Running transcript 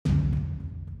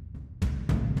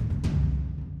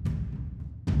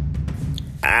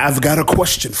I've got a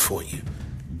question for you.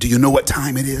 Do you know what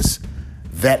time it is?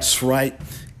 That's right.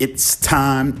 It's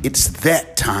time. It's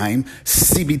that time.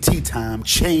 CBT time,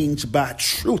 changed by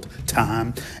truth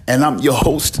time. And I'm your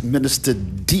host, Minister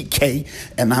DK.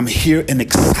 And I'm here and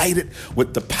excited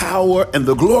with the power and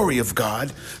the glory of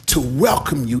God to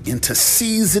welcome you into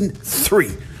season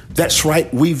 3. That's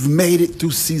right. We've made it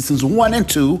through seasons 1 and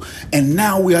 2. And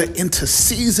now we are into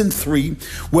season 3,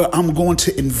 where I'm going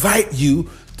to invite you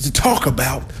to talk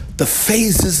about the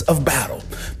phases of battle.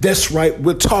 That's right.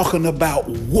 We're talking about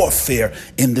warfare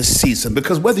in this season,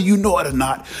 because whether you know it or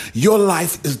not, your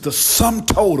life is the sum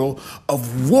total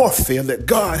of warfare that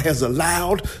God has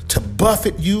allowed to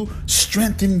buffet you,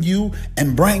 strengthen you,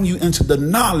 and bring you into the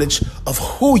knowledge of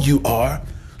who you are,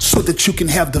 so that you can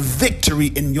have the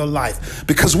victory in your life.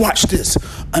 Because watch this,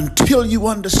 until you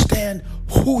understand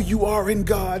who you are in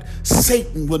God,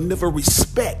 Satan will never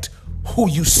respect who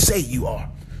you say you are.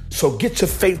 So get your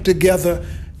faith together,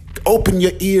 open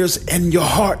your ears and your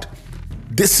heart.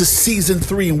 This is season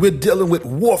 3, and we're dealing with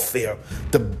warfare,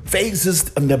 the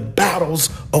phases and the battles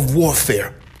of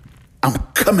warfare. I'm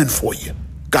coming for you.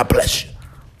 God bless you.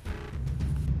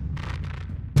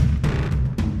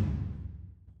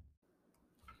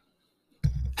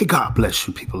 Hey, God bless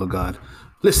you, people of God.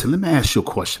 Listen, let me ask you a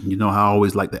question. You know how I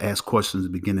always like to ask questions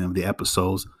at the beginning of the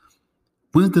episodes.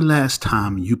 When's the last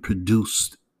time you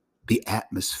produced the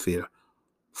atmosphere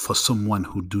for someone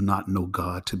who do not know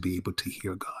God to be able to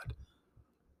hear God?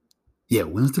 Yeah,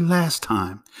 when's the last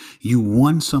time you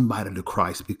won somebody to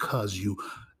Christ because you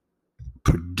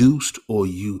produced or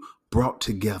you brought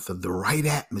together the right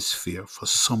atmosphere for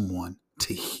someone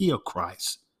to hear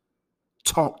Christ,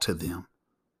 talk to them,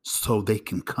 so they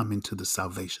can come into the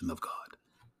salvation of God?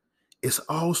 It's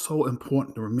also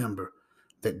important to remember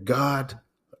that God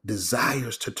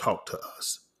desires to talk to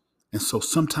us. And so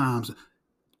sometimes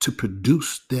to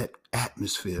produce that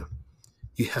atmosphere,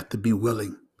 you have to be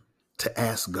willing to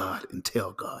ask God and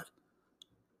tell God,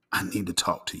 I need to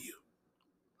talk to you.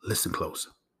 Listen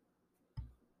closer.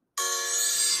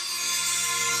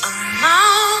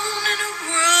 Alone in a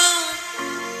room,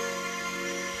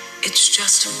 it's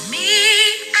just me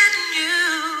and you.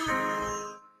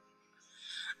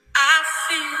 I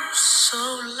feel so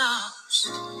lost,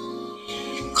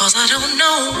 'cause I don't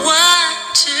know what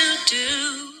to do.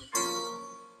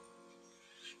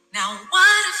 Now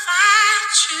what if I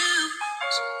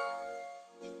choose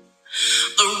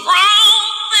the wrong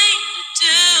thing to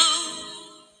do?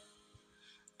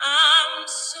 I'm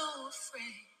so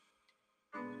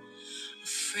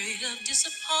afraid of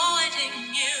disappointing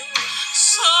you.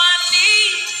 So I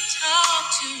need to talk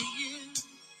to you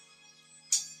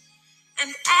and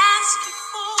ask you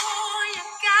for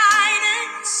your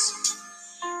guidance,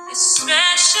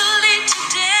 especially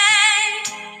today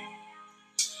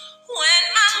when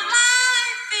my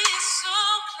life is so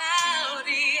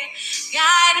cloudy.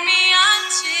 Guide me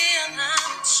until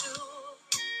I'm sure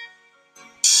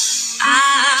I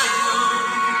open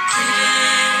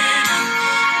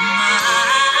my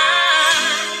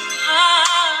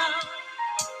heart.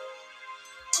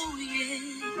 Oh yeah.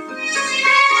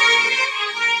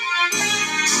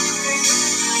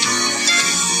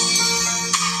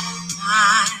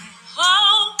 My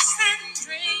hopes and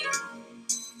dreams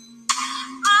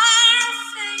are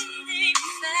fading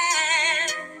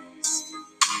fast.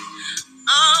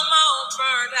 I'm all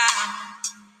burned out,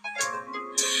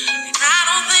 and I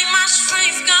don't think my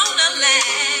strength's gonna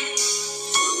last.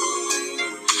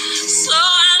 So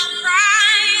I'm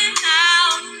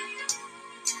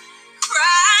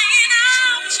crying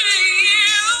out to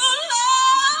you,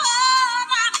 Lord.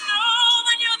 I know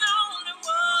that you're the only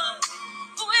one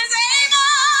who is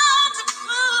able to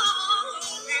pull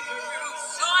me through.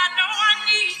 So I know I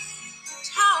need to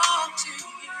talk to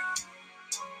you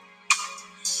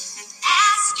and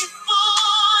ask you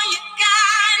for your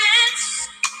guidance,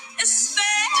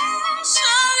 especially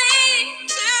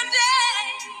today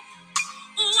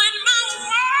when my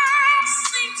world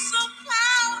seems so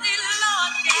cloudy.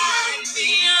 Lord, guide me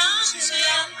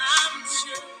until I'm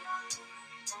sure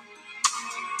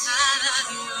I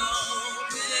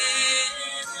open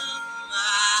up my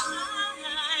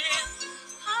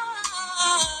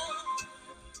heart.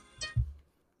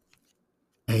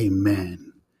 Amen.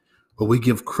 Well, we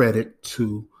give credit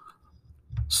to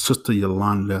Sister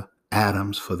Yolanda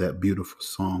Adams for that beautiful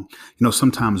song. You know,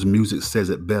 sometimes music says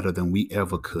it better than we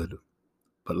ever could.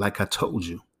 But like I told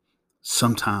you,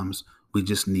 sometimes we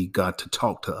just need God to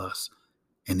talk to us.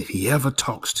 And if he ever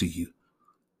talks to you,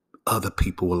 other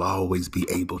people will always be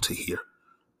able to hear.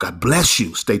 God bless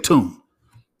you. Stay tuned.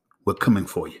 We're coming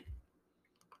for you.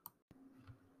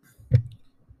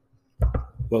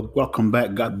 Well, welcome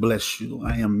back. God bless you.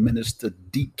 I am Minister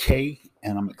DK,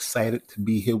 and I'm excited to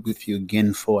be here with you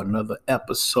again for another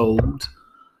episode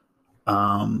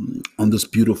on this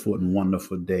beautiful and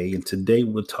wonderful day. And today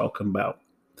we're talking about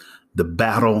the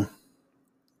battle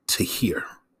to hear.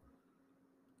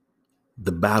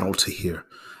 The battle to hear.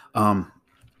 Let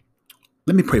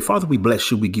me pray. Father, we bless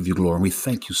you. We give you glory. And we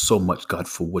thank you so much, God,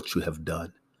 for what you have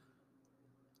done.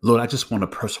 Lord, I just want to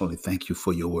personally thank you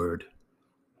for your word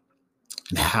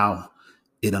and how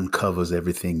it uncovers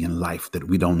everything in life that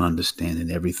we don't understand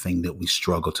and everything that we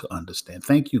struggle to understand.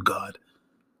 Thank you, God,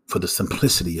 for the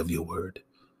simplicity of your word.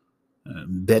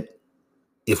 That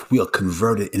if we are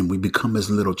converted and we become as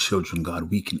little children,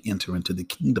 God, we can enter into the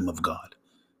kingdom of God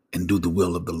and do the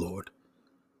will of the Lord.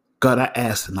 God, I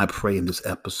ask and I pray in this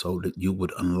episode that you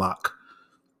would unlock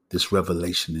this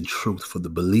revelation and truth for the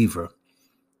believer,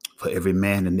 for every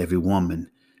man and every woman,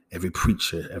 every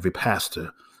preacher, every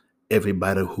pastor,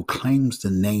 everybody who claims the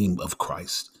name of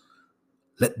Christ.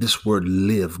 Let this word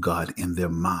live, God, in their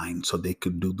mind so they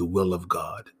could do the will of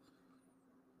God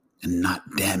and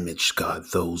not damage, God,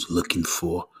 those looking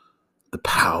for the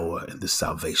power and the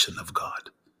salvation of God.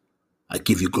 I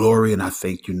give you glory and I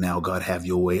thank you now, God. Have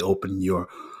your way. Open your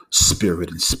spirit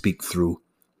and speak through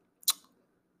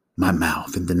my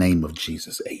mouth in the name of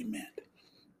Jesus. Amen.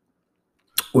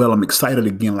 Well, I'm excited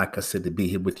again, like I said, to be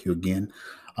here with you again.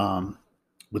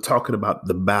 We're talking about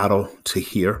the battle to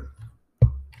hear.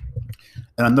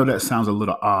 And I know that sounds a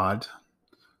little odd,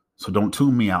 so don't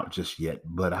tune me out just yet.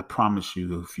 But I promise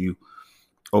you, if you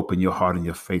open your heart and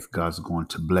your faith, God's going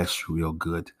to bless you real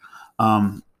good.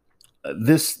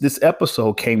 This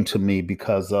episode came to me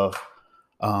because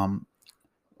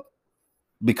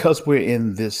we're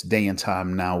in this day and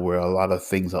time now where a lot of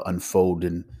things are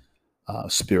unfolding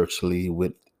spiritually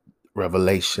with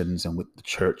revelations and with the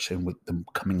church and with the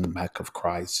coming back of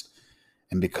Christ.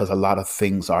 And because a lot of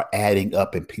things are adding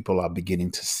up and people are beginning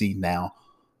to see now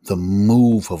the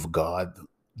move of God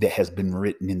that has been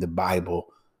written in the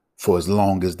Bible for as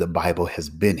long as the Bible has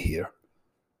been here.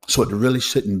 So it really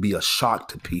shouldn't be a shock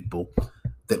to people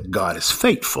that God is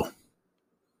faithful.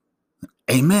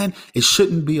 Amen. It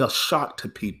shouldn't be a shock to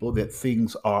people that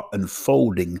things are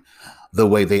unfolding the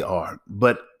way they are.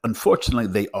 But unfortunately,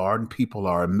 they are, and people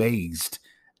are amazed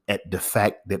at the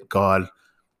fact that God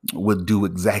would do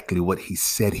exactly what he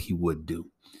said he would do.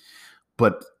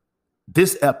 But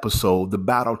this episode, the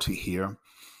battle to hear,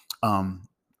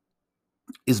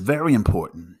 is very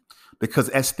important because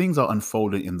as things are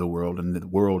unfolding in the world and the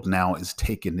world now is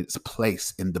taking its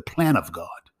place in the plan of God,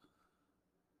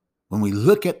 when we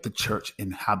look at the church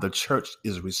and how the church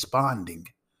is responding,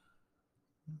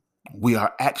 we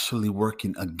are actually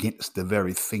working against the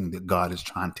very thing that God is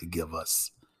trying to give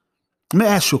us. Let me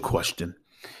ask you a question.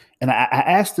 And I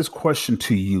ask this question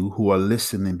to you who are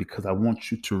listening because I want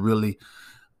you to really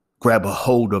grab a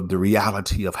hold of the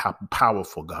reality of how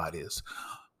powerful God is.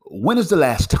 When is the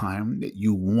last time that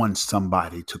you won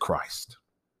somebody to Christ?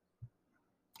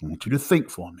 I want you to think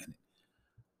for a minute.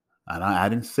 And I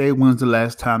didn't say when's the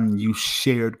last time you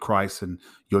shared Christ and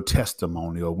your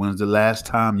testimony, or when's the last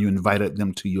time you invited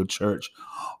them to your church,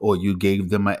 or you gave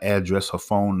them an address or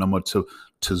phone number to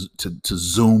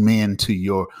zoom in to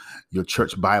your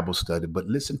church Bible study. But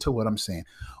listen to what I'm saying.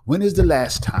 When is the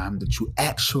last time that you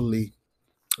actually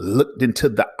looked into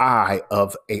the eye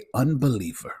of an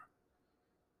unbeliever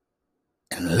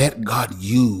and let God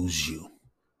use you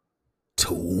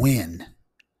to win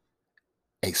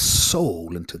a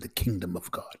soul into the kingdom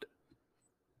of God?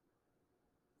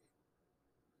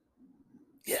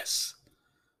 Yes,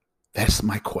 that's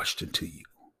my question to you.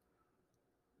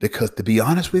 Because to be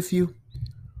honest with you,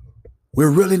 we're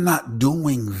really not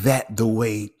doing that the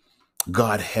way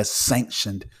God has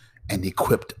sanctioned and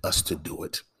equipped us to do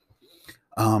it.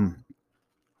 I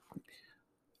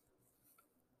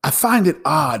find it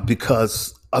odd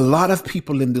because a lot of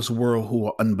people in this world who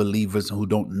are unbelievers and who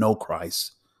don't know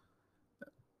Christ,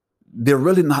 they're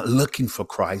really not looking for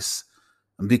Christ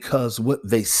because what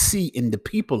they see in the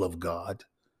people of God,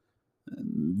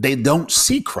 they don't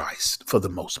see Christ for the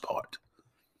most part.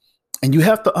 And you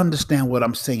have to understand what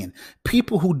I'm saying.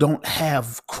 People who don't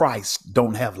have Christ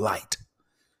don't have light.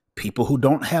 People who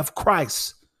don't have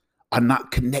Christ are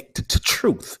not connected to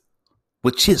truth,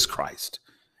 which is Christ.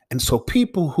 And so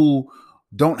people who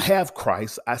don't have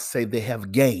Christ, I say they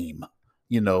have game.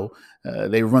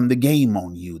 They run the game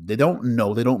on you. They don't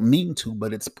know, they don't mean to,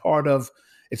 but it's part of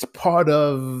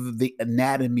the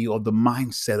anatomy or the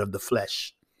mindset of the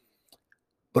flesh.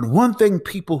 But one thing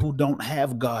people who don't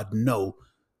have God know,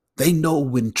 they know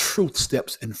when truth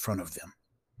steps in front of them.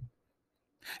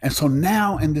 And so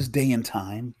now in this day and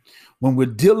time, when we're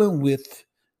dealing with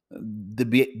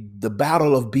the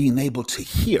battle of being able to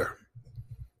hear.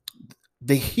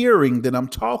 The hearing that I'm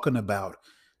talking about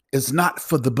is not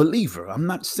for the believer. I'm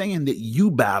not saying that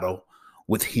you battle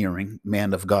with hearing,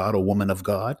 man of God or woman of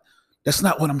God. That's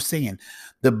not what I'm saying.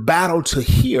 The battle to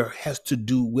hear has to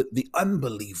do with the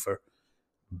unbeliever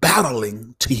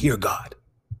battling to hear God.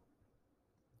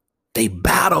 They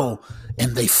battle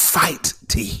and they fight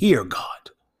to hear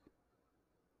God.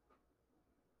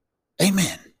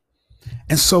 Amen.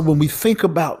 And so when we think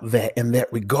about that in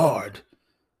that regard,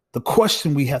 the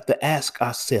question we have to ask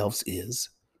ourselves is,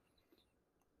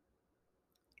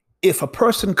 if a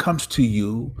person comes to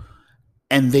you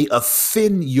and they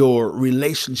offend your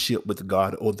relationship with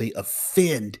God, or they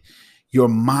offend your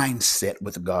mindset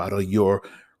with God, or your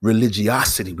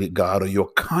religiosity with God, or your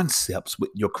concepts with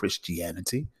your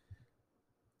Christianity,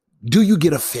 do you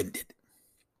get offended?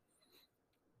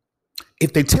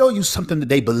 If they tell you something that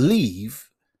they believe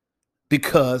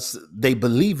because they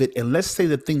believe it, and let's say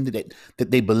the thing that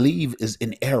they believe is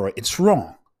in error, it's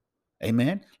wrong.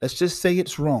 Amen. Let's just say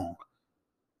it's wrong.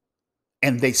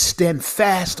 And they stand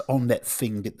fast on that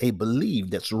thing that they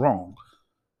believe that's wrong.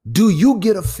 Do you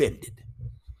get offended?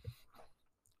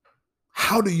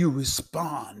 How do you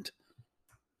respond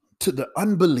to the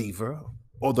unbeliever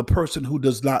or the person who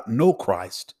does not know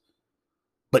Christ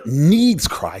but needs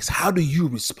Christ? How do you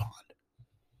respond?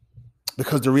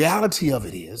 Because the reality of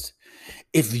it is,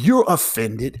 if you're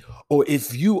offended, or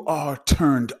if you are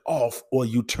turned off, or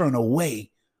you turn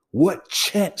away, what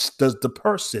chance does the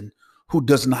person who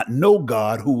does not know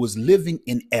God, who was living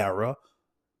in error,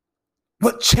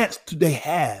 what chance do they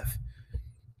have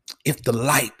if the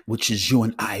light, which is you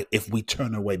and I, if we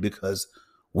turn away because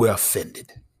we're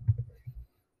offended?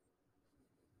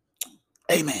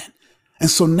 Amen. And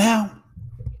so now,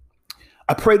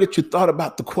 I pray that you thought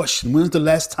about the question, when's the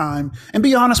last time, and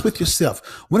be honest with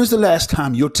yourself, when is the last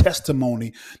time your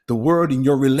testimony, the word in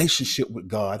your relationship with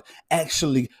God,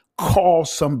 actually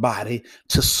caused somebody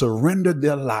to surrender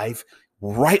their life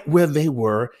right where they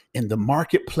were, in the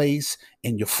marketplace,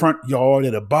 in your front yard,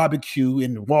 at a barbecue,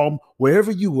 in the Walmart,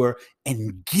 wherever you were,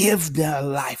 and give their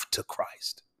life to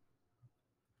Christ?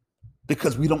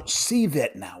 Because we don't see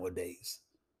that nowadays.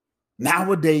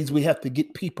 Nowadays, we have to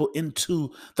get people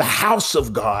into the house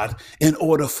of God in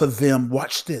order for them,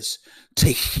 watch this, to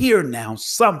hear now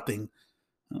something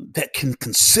that can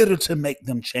consider to make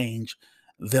them change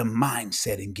their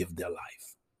mindset and give their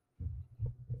life.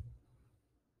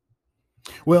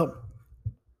 Well,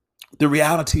 the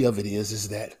reality of it is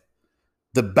that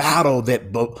the battle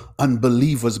that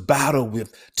unbelievers battle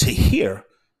with to hear,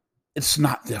 it's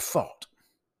not their fault.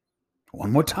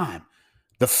 One more time.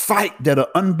 The fight that an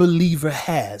unbeliever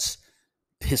has,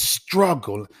 his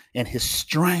struggle and his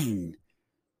strain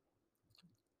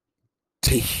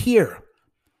to hear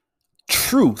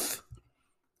truth,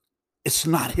 it's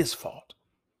not his fault.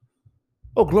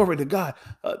 Oh, glory to God.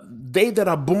 They that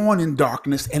are born in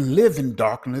darkness and live in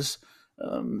darkness,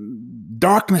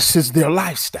 darkness is their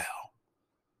lifestyle.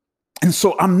 And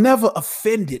so I'm never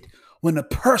offended when a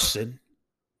person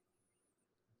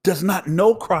does not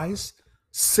know Christ,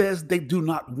 says they do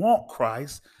not want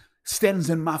Christ, stands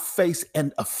in my face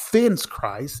and offends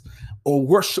Christ, or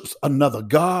worships another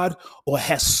God, or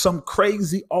has some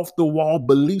crazy off the wall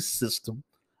belief system.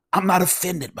 I'm not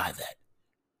offended by that.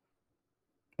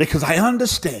 Because I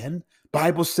understand,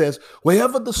 Bible says,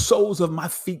 wherever the soles of my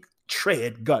feet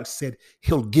tread, God said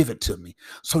he'll give it to me.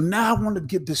 So now I want to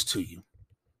give this to you.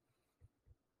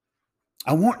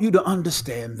 I want you to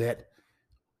understand that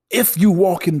if you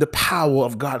walk in the power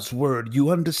of God's word, you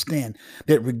understand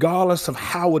that regardless of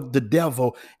how the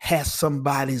devil has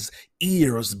somebody's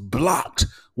ears blocked,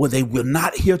 where they will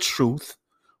not hear truth,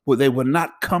 where they will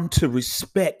not come to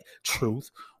respect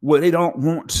truth, where they don't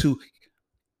want to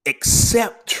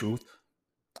accept truth,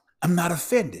 I'm not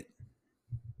offended.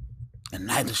 And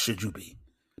neither should you be.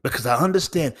 Because I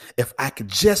understand, if I could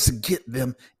just get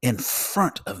them in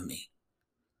front of me,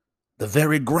 the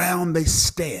very ground they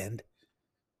stand,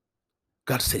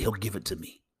 God said he'll give it to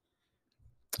me.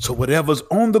 So whatever's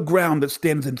on the ground that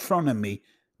stands in front of me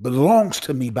belongs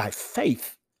to me by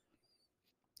faith,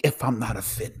 if I'm not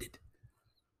offended.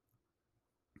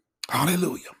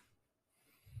 Hallelujah.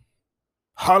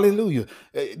 Hallelujah.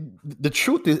 The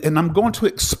truth is, and I'm going to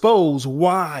expose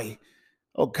why,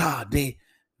 oh God, they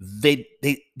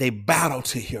battle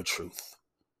to hear truth.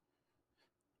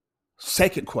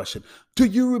 Second question, do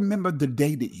you remember the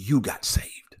day that you got saved?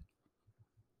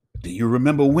 Do you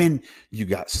remember when you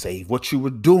got saved? What you were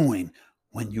doing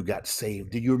when you got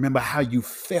saved? Do you remember how you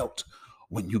felt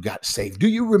when you got saved? Do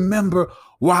you remember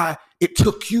why it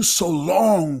took you so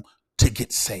long to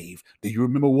get saved? Do you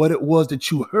remember what it was that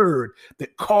you heard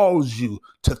that caused you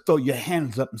to throw your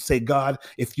hands up and say, God,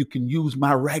 if you can use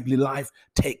my raggedy life,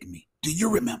 take me? Do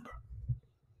you remember?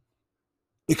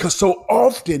 Because so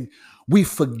often we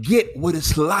forget what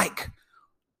it's like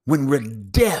when we're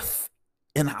deaf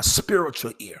in our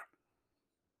spiritual ear,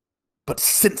 but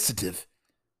sensitive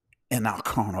in our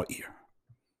carnal ear.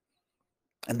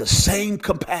 And the same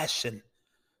compassion,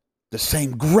 the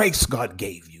same grace God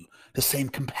gave you, the same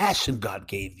compassion God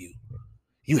gave you,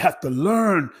 you have to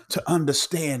learn to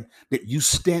understand that you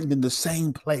stand in the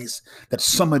same place that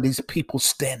some of these people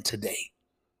stand today.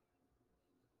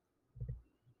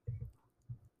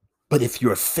 But if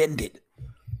you're offended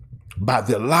by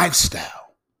their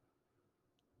lifestyle,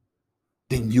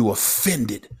 then you're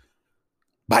offended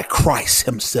by Christ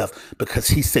himself, because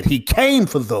he said he came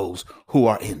for those who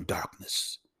are in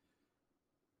darkness.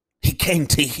 He came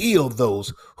to heal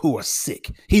those who are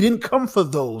sick. He didn't come for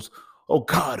those, oh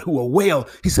God, who are well.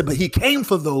 He said, but he came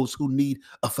for those who need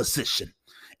a physician.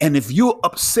 And if you're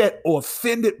upset or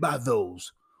offended by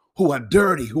those who are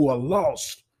dirty, who are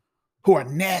lost, who are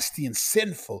nasty and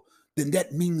sinful, then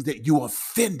that means that you're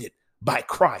offended by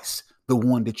Christ, the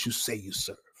one that you say you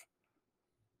serve.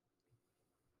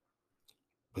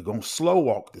 We're going to slow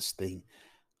walk this thing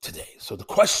today. So the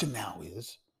question now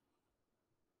is,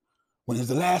 when is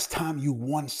the last time you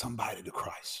won somebody to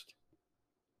Christ?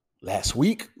 Last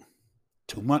week,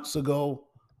 2 months ago,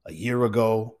 a year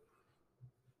ago?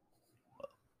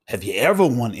 Have you ever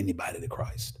won anybody to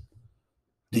Christ?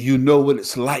 Do you know what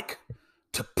it's like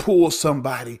to pull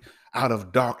somebody out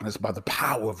of darkness by the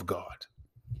power of God?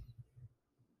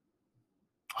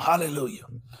 Hallelujah.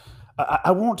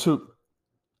 I want to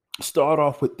start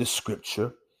off with this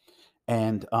scripture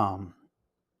and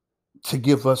to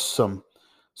give us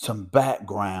some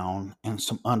background and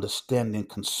some understanding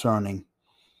concerning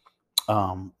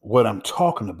what I'm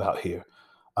talking about here.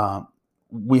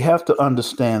 We have to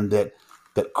understand that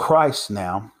Christ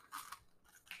now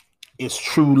is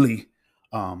truly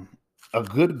a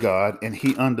good God, and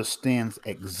he understands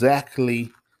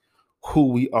exactly who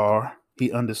we are.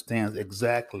 He understands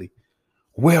exactly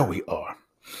where we are.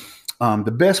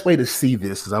 The best way to see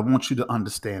this is, I want you to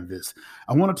understand this.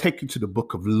 I want to take you to the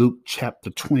book of Luke chapter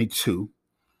 22.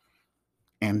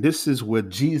 And this is where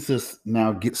Jesus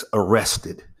now gets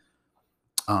arrested.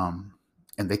 And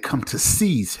they come to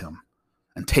seize him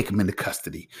and take him into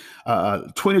custody.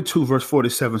 22 verse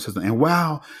 47 says, and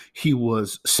while he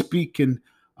was speaking,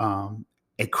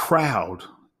 a crowd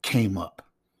came up.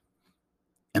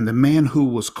 And the man who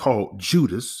was called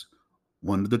Judas,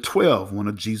 one of the 12, one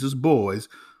of Jesus' boys,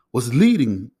 was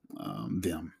leading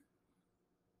them.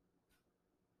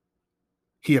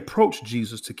 He approached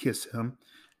Jesus to kiss him,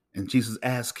 and Jesus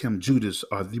asked him, Judas,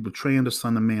 are you betraying the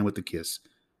Son of Man with a kiss?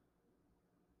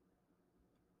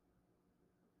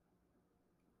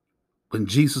 When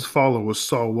Jesus' followers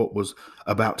saw what was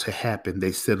about to happen,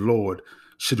 they said, Lord,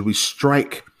 should we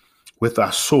strike with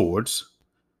our swords?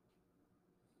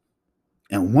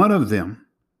 And one of them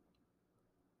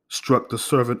struck the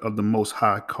servant of the Most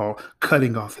High,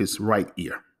 cutting off his right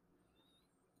ear.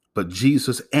 But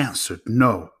Jesus answered,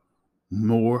 no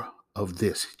more of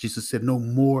this. Jesus said, no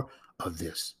more of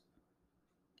this.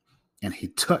 And he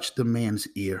touched the man's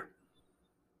ear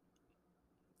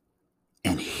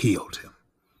and healed him.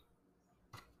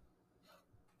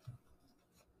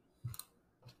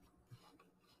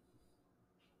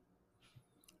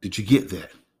 Did you get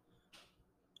that?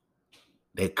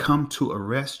 They come to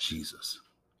arrest Jesus.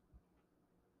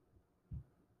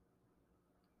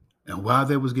 And while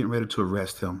they was getting ready to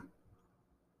arrest him,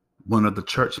 one of the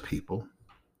church people,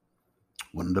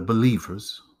 one of the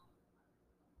believers,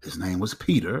 his name was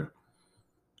Peter.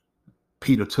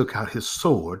 Peter took out his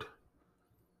sword.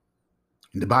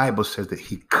 And the Bible says that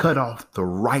he cut off the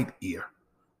right ear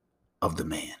of the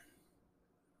man.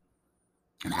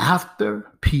 And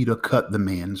after Peter cut the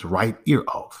man's right ear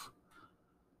off,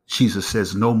 Jesus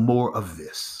says, no more of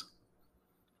this.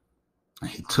 And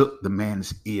he took the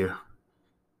man's ear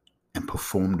and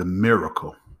performed a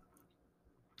miracle.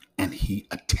 And he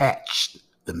attached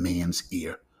the man's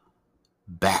ear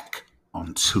back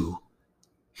onto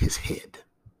his head.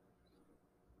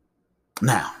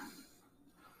 Now,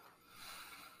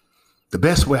 the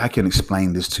best way I can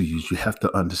explain this to you is you have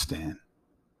to understand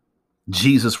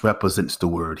Jesus represents the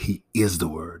Word. He is the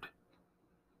Word.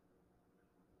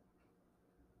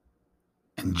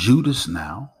 And Judas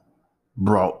now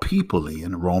brought people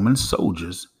in, Roman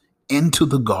soldiers, into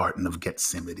the Garden of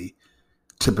Gethsemane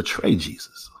to betray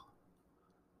Jesus.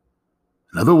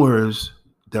 In other words,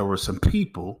 there were some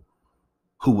people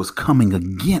who was coming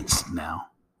against now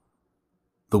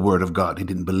the word of God. They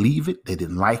didn't believe it. They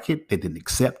didn't like it. They didn't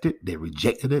accept it. They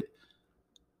rejected it.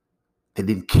 They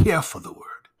didn't care for the word.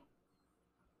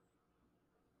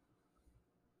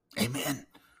 Amen.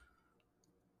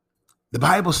 The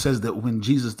Bible says that when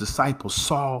Jesus' disciples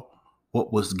saw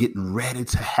what was getting ready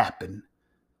to happen,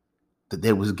 that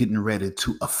they was getting ready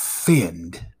to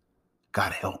offend,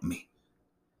 God help me,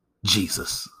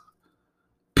 Jesus.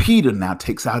 Peter now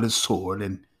takes out his sword,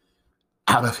 and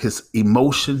out of his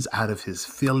emotions, out of his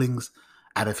feelings,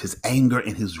 out of his anger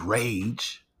and his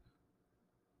rage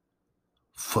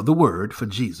for the word, for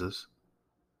Jesus,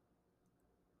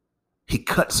 he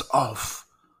cuts off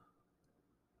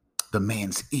the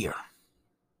man's ear.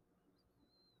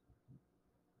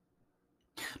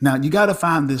 Now, you got to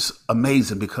find this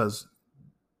amazing, because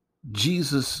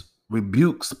Jesus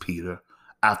rebukes Peter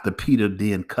after Peter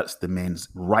then cuts the man's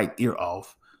right ear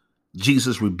off.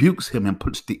 Jesus rebukes him and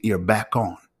puts the ear back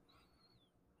on.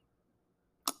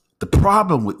 The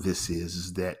problem with this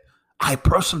is that I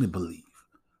personally believe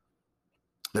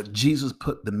that Jesus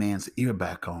put the man's ear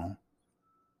back on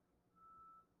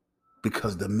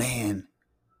because the man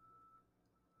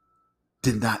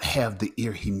did not have the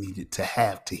ear he needed to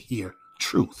have to hear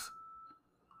truth.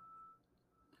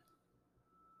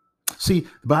 See,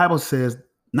 the Bible says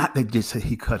not that just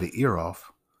he cut an ear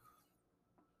off,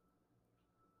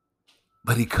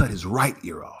 but he cut his right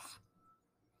ear off.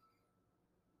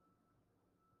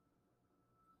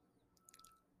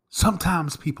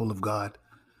 Sometimes, people of God,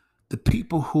 the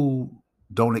people who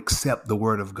don't accept the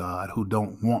word of God, who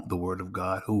don't want the word of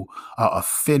God, who are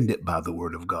offended by the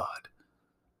word of God,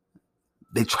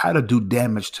 they try to do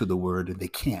damage to the word and they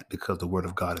can't, because the word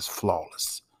of God is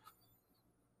flawless.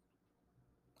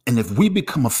 And if we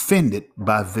become offended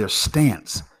by their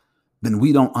stance, then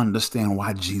we don't understand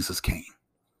why Jesus came.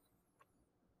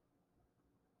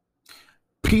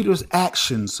 Peter's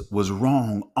actions was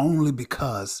wrong only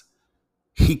because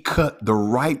he cut the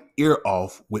right ear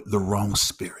off with the wrong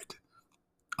spirit.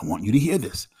 I want you to hear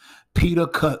this. Peter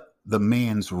cut the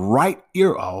man's right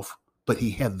ear off, but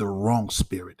he had the wrong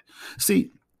spirit.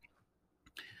 See,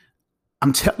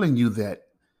 I'm telling you that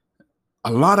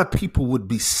a lot of people would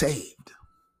be saved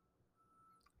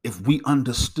if we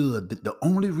understood that the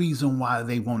only reason why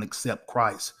they won't accept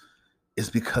Christ is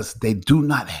because they do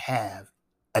not have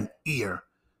an ear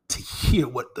to hear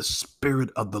what the Spirit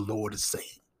of the Lord is saying.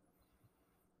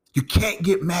 You can't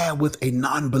get mad with a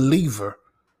non-believer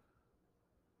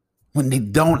when they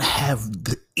don't have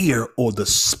the ear or the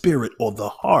spirit or the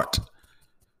heart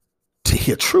to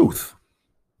hear truth.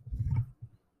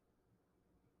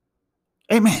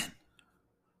 Amen.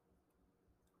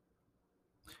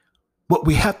 What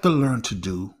we have to learn to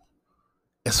do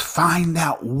is find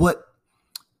out what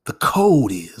the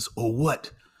code is, or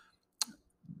what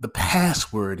the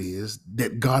password is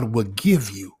that God will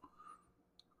give you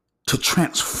to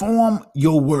transform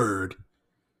your word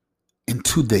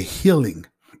into the healing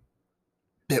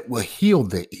that will heal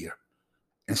the ear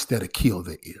instead of kill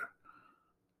the ear.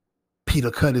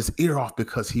 Peter cut his ear off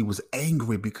because he was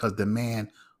angry because the man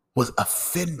was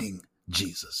offending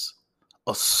Jesus,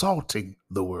 assaulting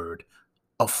the word,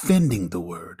 offending the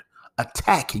word,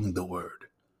 attacking the word.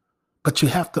 But you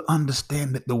have to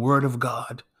understand that the word of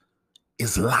God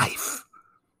is life.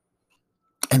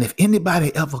 And if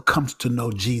anybody ever comes to know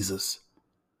Jesus,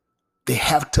 they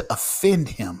have to offend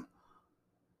him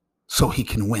so he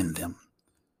can win them.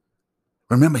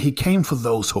 Remember, he came for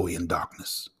those who are in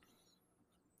darkness.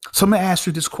 So let me ask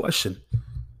you this question.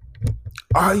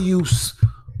 Are you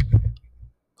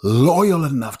loyal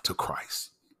enough to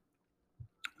Christ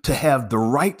to have the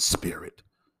right spirit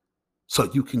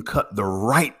so you can cut the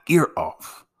right ear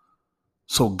off,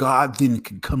 so God then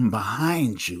can come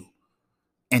behind you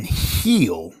and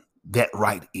heal that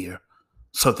right ear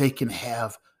so they can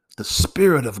have the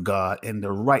Spirit of God and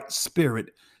the right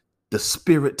spirit, the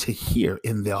spirit to hear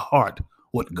in their heart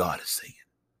what God is saying?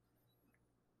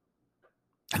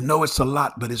 I know it's a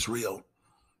lot, but it's real.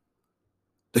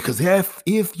 Because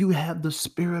if you have the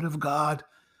Spirit of God,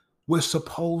 we're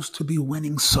supposed to be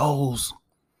winning souls.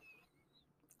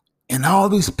 And all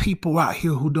these people out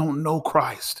here who don't know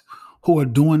Christ, who are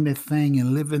doing their thing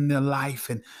and living their life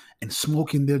and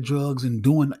smoking their drugs and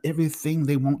doing everything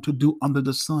they want to do under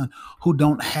the sun, who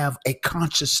don't have a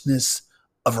consciousness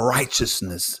of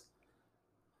righteousness,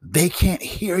 they can't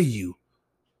hear you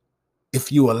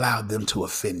if you allow them to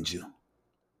offend you.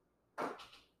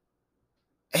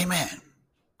 Amen.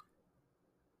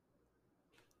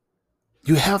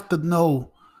 You have to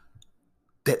know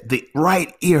that the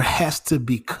right ear has to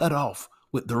be cut off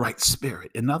with the right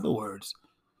spirit. In other words,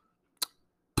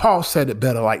 Paul said it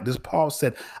better like this. Paul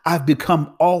said, I've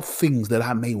become all things that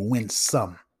I may win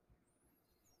some.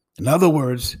 In other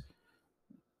words,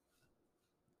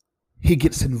 he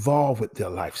gets involved with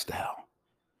their lifestyle.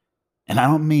 And I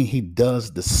don't mean he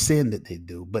does the sin that they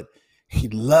do, but he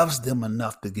loves them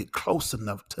enough to get close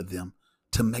enough to them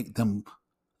to make them,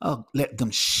 let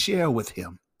them share with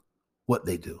him what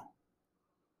they do.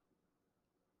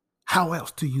 How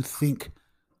else do you think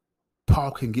Paul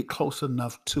can get close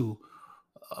enough to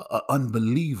an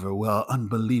unbeliever where an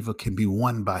unbeliever can be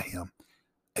won by him,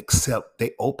 except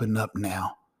they open up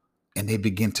now and they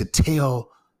begin to tell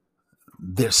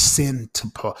their sin to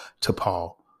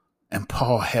Paul. And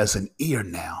Paul has an ear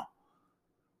now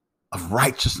of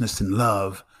righteousness and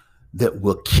love that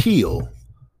will kill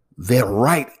their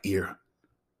right ear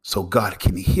so God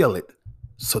can heal it,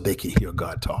 so they can hear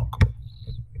God talk.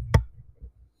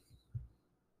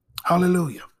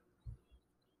 Hallelujah.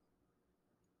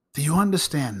 Do you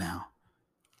understand now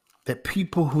that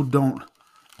people who don't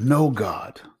know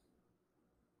God,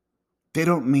 they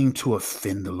don't mean to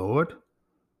offend the Lord.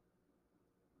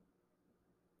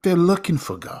 They're looking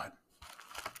for God.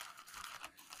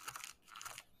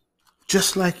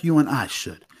 Just like you and I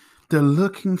should. They're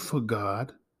looking for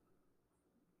God,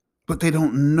 but they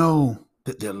don't know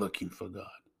that they're looking for God.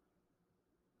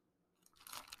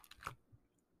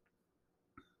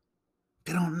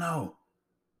 They don't know.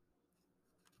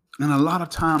 And a lot of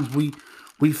times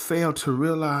we fail to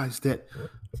realize that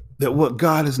what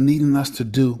God is needing us to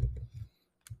do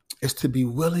is to be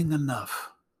willing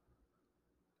enough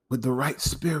with the right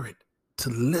spirit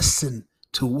to listen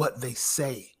to what they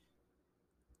say,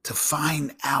 to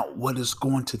find out what it's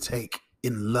going to take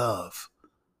in love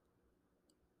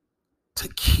to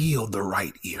kill the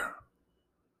right ear.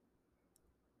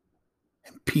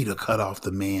 And Peter cut off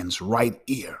the man's right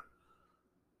ear,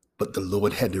 but the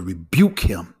Lord had to rebuke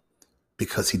him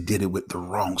because he did it with the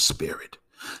wrong spirit.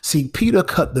 See, Peter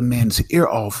cut the man's ear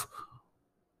off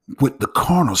with the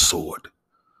carnal sword,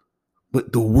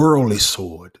 with the worldly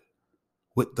sword,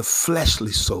 with the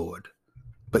fleshly sword,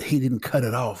 but he didn't cut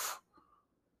it off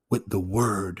with the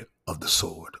word of the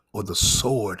sword or the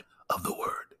sword of the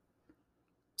word.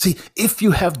 See, if you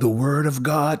have the word of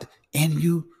God in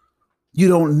you, you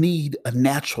don't need a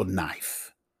natural knife,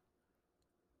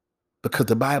 because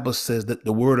the Bible says that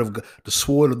the word of God, the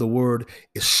sword of the word,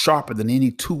 is sharper than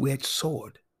any two-edged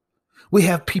sword. We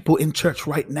have people in church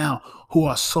right now who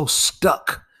are so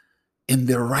stuck in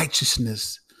their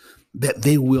righteousness that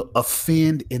they will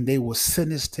offend and they will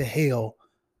send us to hell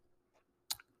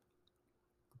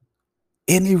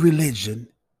any religion,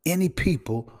 any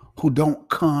people who don't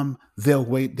come their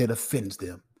way that offends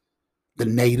them. The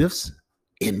natives,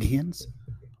 Indians,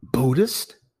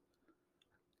 Buddhist,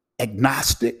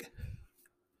 agnostic,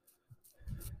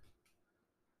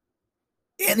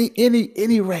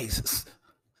 any races,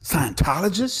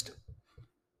 Scientologists,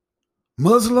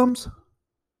 Muslims,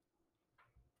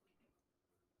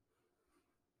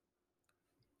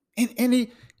 in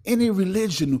any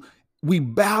religion, we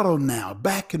battle now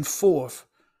back and forth,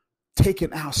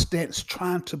 taking our stance,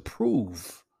 trying to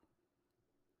prove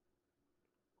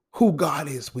who God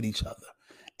is with each other.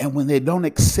 And when they don't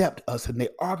accept us and they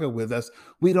argue with us,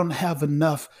 we don't have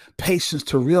enough patience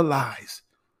to realize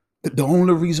that the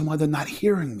only reason why they're not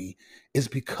hearing me is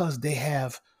because they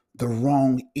have the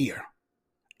wrong ear.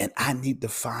 And I need to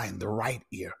find the right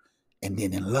ear. And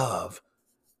then in love,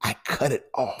 I cut it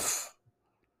off.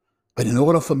 But in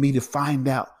order for me to find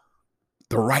out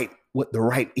what the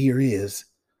right ear is,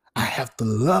 I have to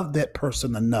love that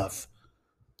person enough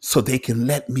so they can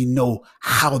let me know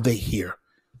how they hear.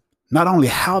 Not only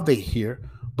how they hear,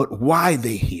 but why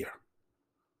they hear.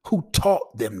 Who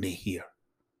taught them to hear?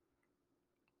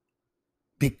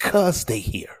 Because they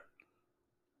hear.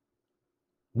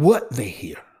 What they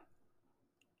hear.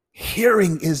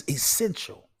 Hearing is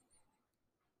essential.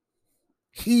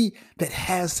 He that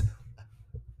has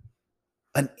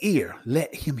an ear,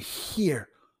 let him hear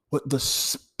what the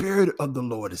Spirit of the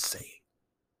Lord is saying.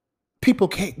 People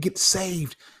can't get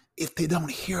saved if they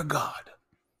don't hear God.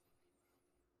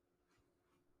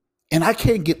 And I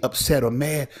can't get upset or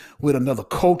mad with another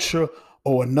culture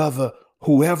or another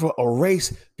whoever or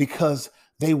race because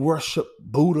they worship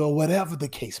Buddha or whatever the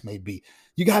case may be.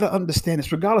 You got to understand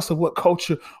this, regardless of what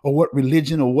culture or what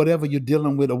religion or whatever you're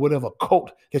dealing with or whatever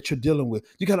cult that you're dealing with.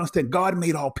 You got to understand God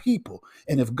made all people.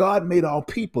 And if God made all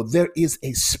people, there is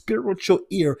a spiritual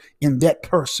ear in that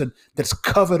person that's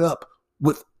covered up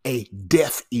with a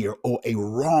deaf ear or a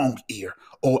wrong ear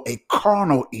or a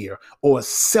carnal ear or a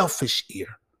selfish ear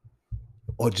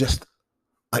or just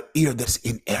an ear that's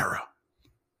in error.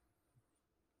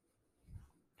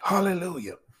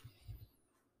 Hallelujah.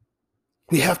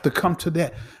 We have to come to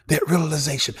that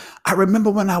realization. I remember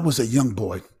when I was a young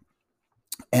boy,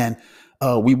 and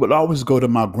we would always go to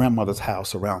my grandmother's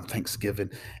house around Thanksgiving.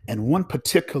 And one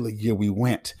particular year we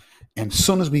went, and as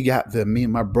soon as we got there, me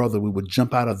and my brother, we would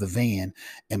jump out of the van,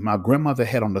 and my grandmother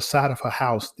had on the side of her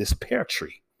house this pear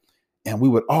tree. And we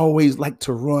would always like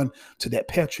to run to that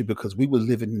pear tree because we were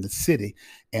living in the city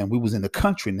and we was in the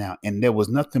country now. And there was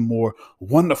nothing more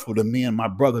wonderful to me and my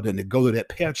brother than to go to that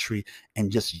pear tree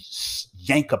and just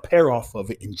yank a pear off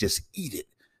of it and just eat it.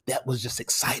 That was just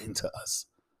exciting to us.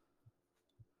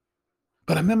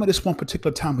 But I remember this one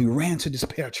particular time we ran to this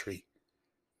pear tree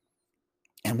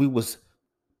and we was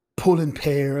pulling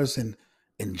pears and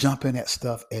jumping at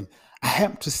stuff. And I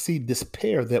happened to see this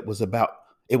pear that was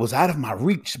it was out of my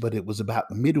reach, but it was about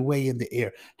midway in the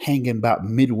air, hanging about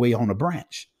midway on a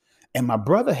branch. And my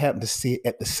brother happened to see it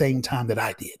at the same time that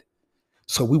I did.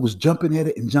 So we was jumping at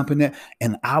it and jumping at it,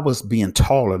 and I was being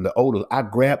taller and the older. I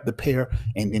grabbed the pear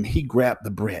and then he grabbed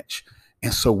the branch.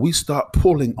 And so we start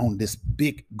pulling on this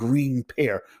big green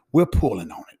pear. We're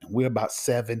pulling on it. And we're about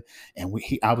 7, and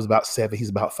I was about 7, he's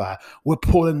about 5. We're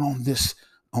pulling on this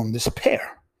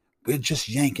pear. We're just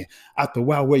yanking. After a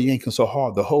while, we're yanking so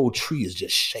hard, the whole tree is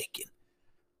just shaking.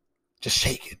 Just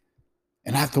shaking.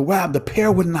 And after a while, the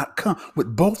pear would not come.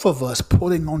 With both of us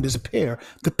pulling on this pear,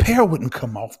 the pear wouldn't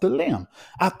come off the limb.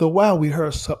 After a while, we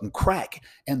heard something crack,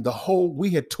 and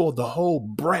we had tore the whole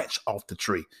branch off the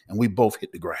tree, and we both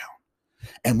hit the ground.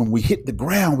 And when we hit the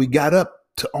ground, we got up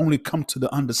to only come to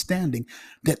the understanding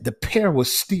that the pear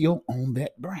was still on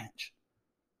that branch.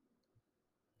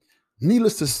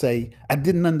 Needless to say, I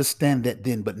didn't understand that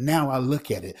then, but now I look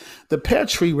at it. The pear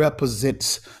tree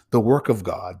represents the work of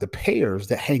God. The pears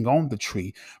that hang on the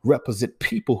tree represent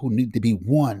people who need to be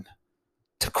won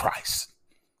to Christ.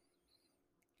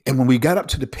 And when we got up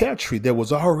to the pear tree, there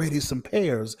was already some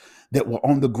pears that were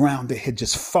on the ground that had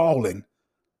just fallen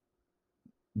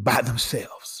by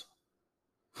themselves.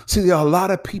 See, there are a lot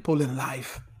of people in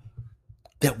life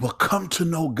that will come to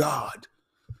know God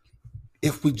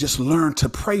if we just learn to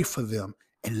pray for them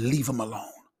and leave them alone.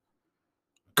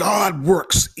 God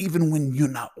works even when you're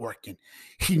not working.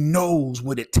 He knows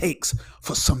what it takes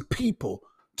for some people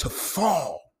to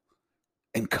fall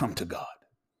and come to God.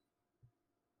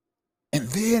 And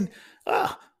then,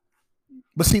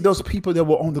 but see, those people that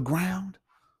were on the ground,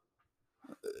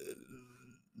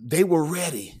 they were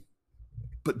ready,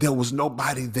 but there was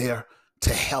nobody there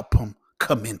to help them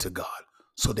come into God.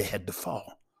 So they had to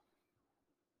fall.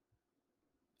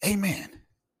 Amen.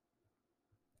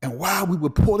 And while we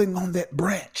were pulling on that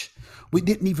branch, we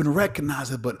didn't even recognize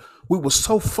it, but we were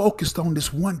so focused on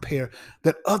this one pear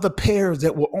that other pears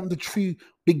that were on the tree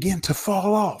began to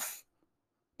fall off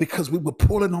because we were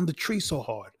pulling on the tree so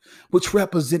hard, which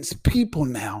represents people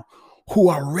now who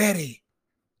are ready.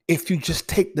 If you just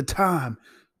take the time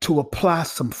to apply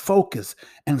some focus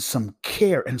and some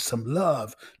care and some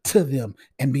love to them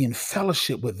and be in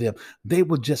fellowship with them, they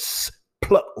will just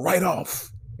pluck right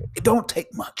off. It don't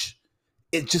take much.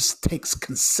 It just takes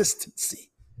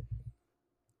consistency.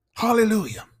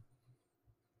 Hallelujah.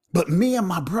 But me and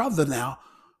my brother now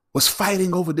was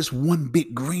fighting over this one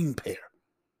big green pear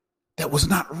that was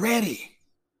not ready.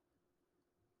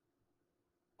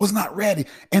 Was not ready.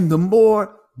 And the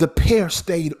more the pear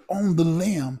stayed on the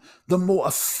limb, the more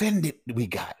offended we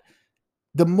got.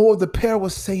 The more the pear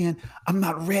was saying, I'm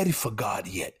not ready for God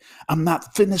yet. I'm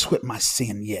not finished with my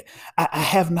sin yet. I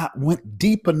have not went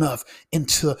deep enough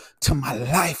into my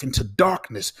life, into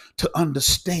darkness, to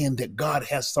understand that God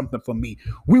has something for me.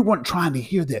 We weren't trying to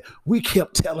hear that. We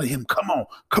kept telling him, come on,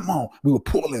 come on. We were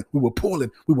pulling, we were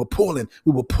pulling, we were pulling,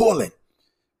 we were pulling.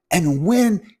 And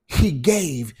when he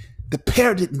gave, the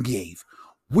pear didn't give.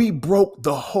 We broke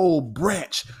the whole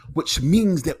branch, which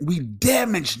means that we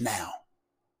damaged now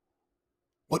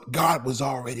what God was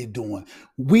already doing.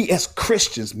 We as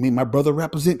Christians, me and my brother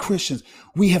represent Christians,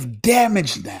 we have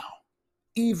damaged now,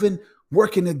 even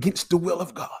working against the will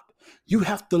of God. You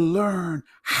have to learn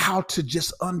how to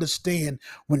just understand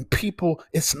when people,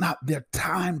 it's not their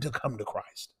time to come to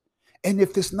Christ. And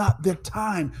if it's not their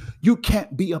time, you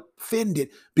can't be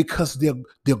offended because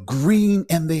they're green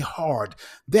and they're hard.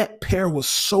 That pear was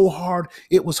so hard,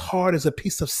 it was hard as a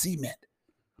piece of cement.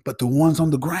 But the ones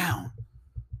on the ground,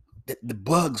 the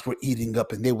bugs were eating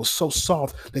up, and they were so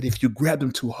soft that if you grabbed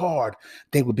them too hard,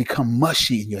 they would become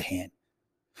mushy in your hand.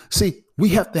 See, we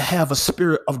have to have a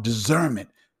spirit of discernment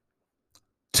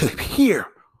to hear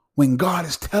when God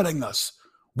is telling us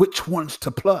which ones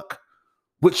to pluck,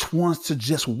 which ones to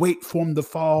just wait for them to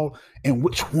fall, and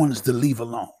which ones to leave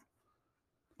alone.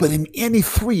 But in any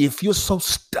three, if you're so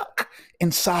stuck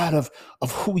inside of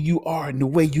who you are and the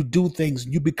way you do things,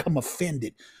 and you become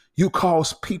offended. You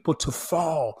cause people to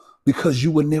fall because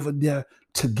you were never there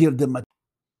to give them a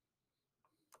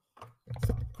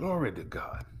glory to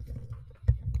God.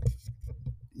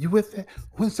 You with that?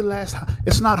 When's the last time?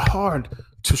 It's not hard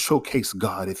to showcase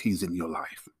God if he's in your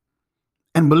life.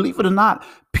 And believe it or not,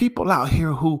 people out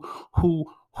here who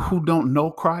don't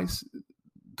know Christ,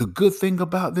 the good thing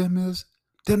about them is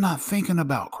they're not thinking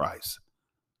about Christ.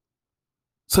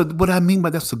 So what I mean by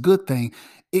that's a good thing,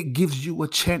 it gives you a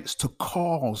chance to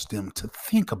cause them to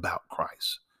think about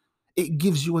Christ. It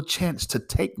gives you a chance to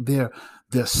take their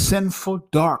sinful,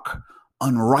 dark,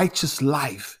 unrighteous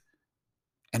life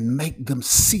and make them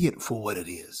see it for what it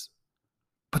is.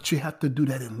 But you have to do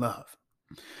that in love.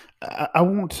 I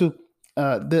want to,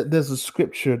 there's a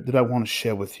scripture that I want to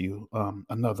share with you,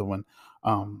 another one.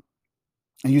 And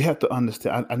you have to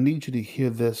understand, I need you to hear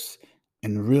this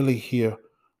and really hear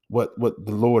what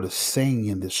the Lord is saying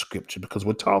in this scripture, because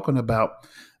we're talking about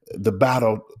the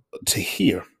battle to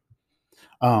hear.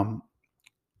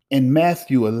 In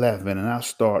Matthew 11, and I'll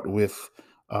start with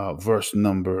verse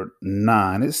number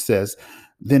 9, it says,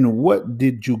 then what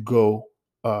did you go,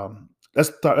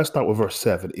 let's start with verse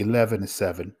 7, 11 and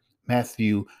 7.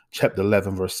 Matthew chapter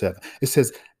 11, verse 7. It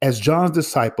says, as John's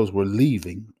disciples were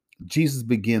leaving, Jesus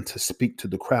began to speak to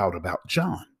the crowd about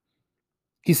John.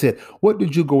 He said, what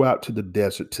did you go out to the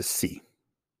desert to see?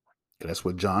 That's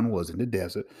what John was, in the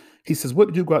desert. He says, what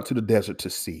did you go out to the desert to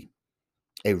see?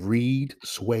 A reed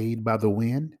swayed by the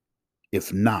wind?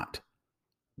 If not,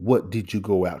 what did you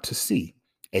go out to see?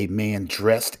 A man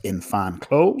dressed in fine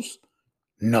clothes?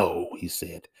 No, he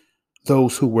said.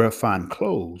 Those who wear fine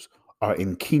clothes are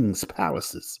in kings'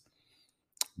 palaces.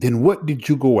 Then what did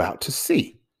you go out to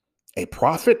see? A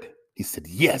prophet? He said,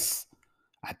 yes,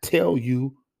 I tell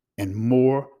you, and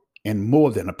more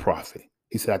than a prophet.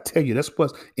 He said, I tell you, that's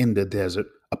what's in the desert,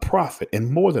 a prophet,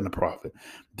 and more than a prophet.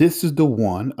 This is the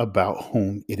one about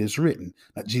whom it is written.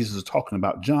 Now, Jesus is talking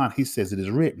about John. He says it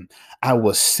is written, I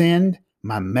will send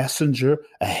my messenger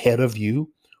ahead of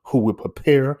you who will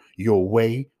prepare your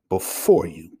way before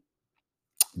you.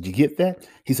 Did you get that?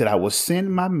 He said, I will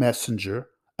send my messenger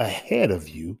ahead of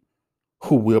you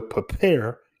who will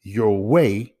prepare your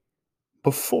way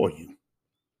before you.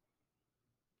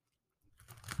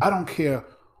 I don't care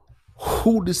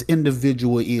who this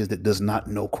individual is that does not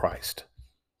know Christ.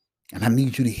 And I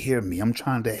need you to hear me. I'm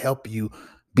trying to help you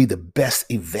be the best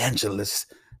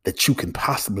evangelist that you can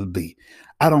possibly be.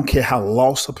 I don't care how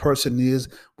lost a person is,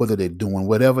 whether they're doing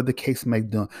whatever the case may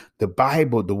be. The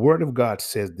Bible, the word of God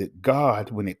says that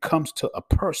God, when it comes to a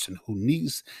person who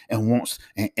needs and wants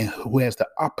and who has the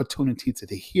opportunity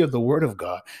to hear the word of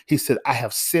God, he said, I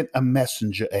have sent a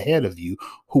messenger ahead of you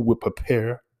who will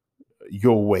prepare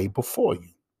your way before you.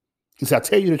 He said, I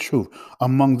tell you the truth,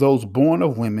 among those born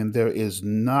of women, there is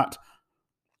not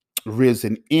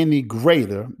risen any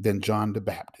greater than John the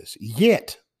Baptist.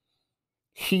 Yet,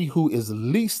 he who is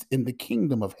least in the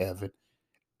kingdom of heaven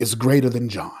is greater than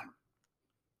John.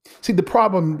 See, the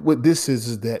problem with this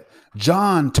is that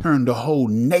John turned the whole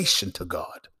nation to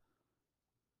God.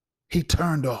 He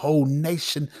turned the whole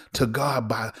nation to God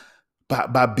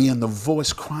by being the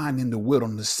voice crying in the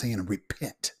wilderness saying,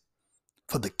 repent,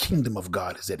 for the kingdom of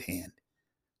God is at hand.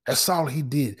 That's all he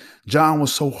did. John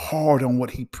was so hard on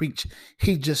what he preached.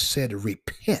 He just said,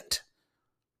 repent,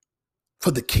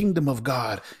 for the kingdom of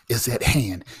God is at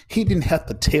hand. He didn't have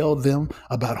to tell them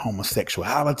about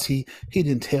homosexuality. He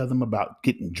didn't tell them about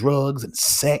getting drugs and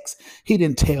sex. He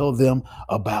didn't tell them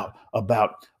about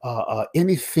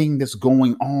anything that's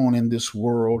going on in this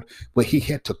world, where he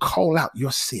had to call out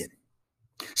your sin.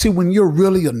 See, when you're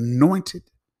really anointed,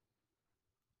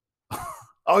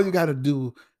 all you got to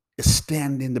do is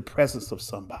stand in the presence of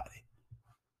somebody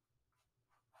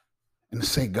and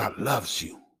say, God loves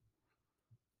you.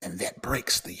 And that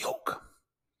breaks the yoke.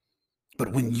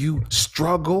 But when you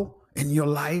struggle in your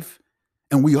life,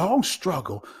 and we all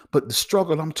struggle, but the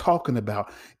struggle I'm talking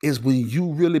about is when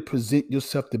you really present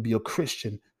yourself to be a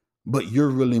Christian, but you're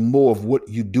really more of what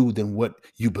you do than what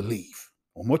you believe.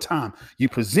 One more time. You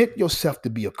present yourself to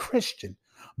be a Christian,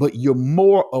 but you're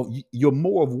more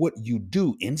of what you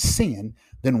do in sin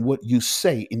than what you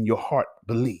say in your heart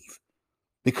believe.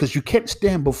 Because you can't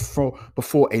stand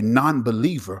before a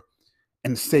non-believer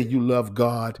and say you love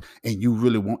God and you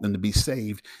really want them to be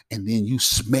saved, and then you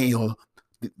smell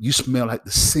like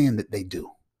the sin that they do.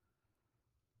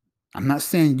 I'm not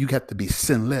saying you have to be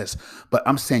sinless, but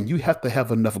I'm saying you have to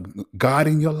have enough God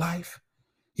in your life.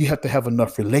 You have to have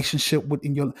enough relationship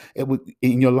in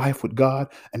your life with God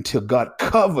until God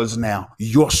covers now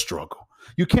your struggle.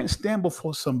 You can't stand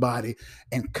before somebody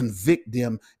and convict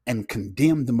them and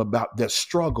condemn them about their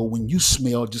struggle when you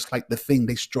smell just like the thing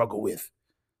they struggle with.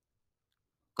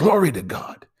 Glory to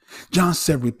God. John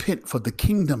said, repent, for the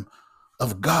kingdom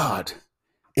of God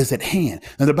is at hand.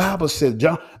 And the Bible says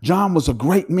John was a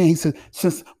great man. He said,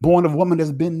 since born of woman,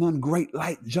 there's been none great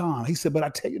like John. He said, but I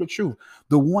tell you the truth,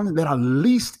 the one that are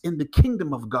least in the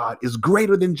kingdom of God is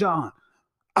greater than John.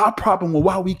 Our problem with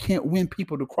why we can't win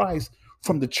people to Christ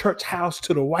from the church house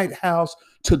to the White House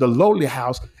to the lowly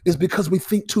house is because we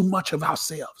think too much of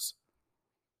ourselves.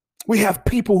 We have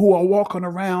people who are walking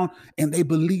around and they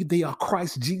believe they are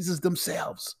Christ Jesus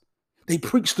themselves. They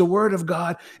preach the word of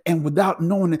God, and without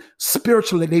knowing it,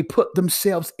 spiritually, they put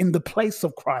themselves in the place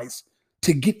of Christ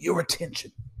to get your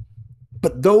attention.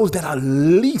 But those that are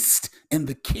least in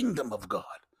the kingdom of God,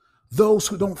 those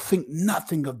who don't think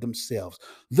nothing of themselves,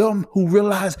 them who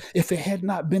realize if it had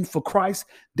not been for Christ,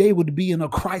 they would be in a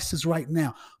crisis right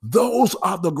now. Those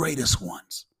are the greatest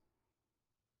ones.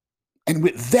 And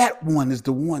with that one is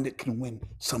the one that can win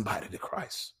somebody to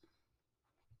Christ.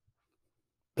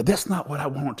 But that's not what I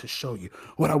want to show you.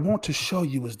 What I want to show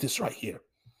you is this right here.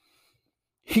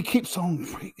 He keeps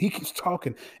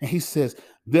talking, and he says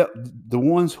that the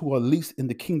ones who are least in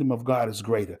the kingdom of God is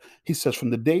greater. He says,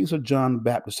 from the days of John the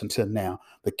Baptist until now,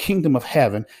 the kingdom of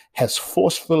heaven is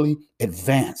forcefully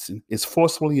advancing,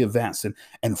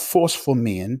 and forceful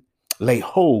men lay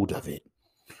hold of it.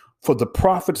 For the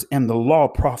prophets and the law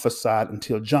prophesied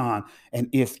until John, and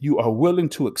if you are willing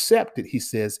to accept it, he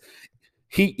says,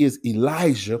 he is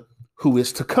Elijah who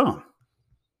is to come.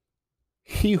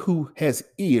 He who has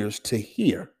ears to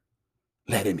hear,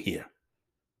 let him hear.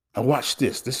 Now watch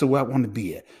this. This is where I want to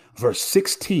be at. Verse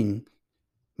 16,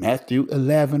 Matthew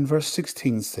 11, verse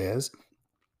 16 says,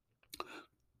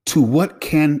 to what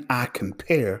can I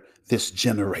compare this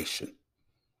generation?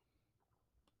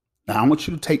 Now I want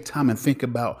you to take time and think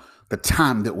about the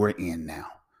time that we're in now.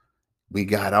 We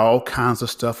got all kinds of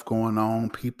stuff going on.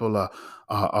 People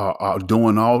are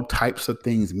doing all types of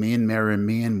things. Men marrying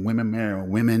men, women marrying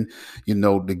women. You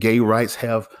know, the gay rights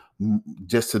have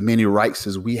just as many rights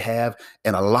as we have.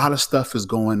 And a lot of stuff is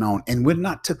going on. And we're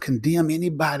not to condemn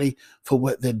anybody for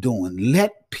what they're doing.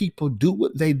 Let people do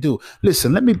what they do.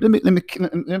 Listen, let me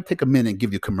take a minute and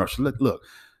give you a commercial. Look,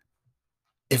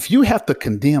 if you have to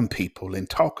condemn people and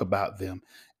talk about them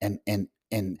and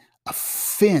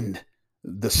offend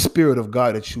the Spirit of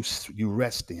God that you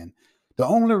rest in, the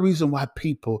only reason why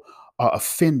people are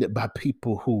offended by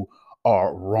people who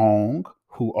are wrong,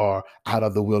 who are out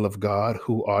of the will of God,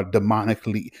 who are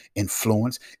demonically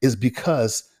influenced, is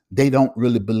because they don't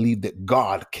really believe that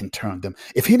God can turn them.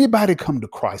 If anybody come to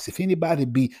Christ, if anybody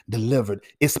be delivered,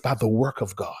 it's by the work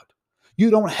of God.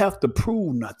 You don't have to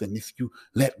prove nothing if you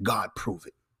let God prove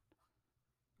it.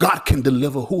 God can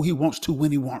deliver who he wants to when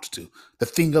he wants to. The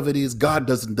thing of it is, God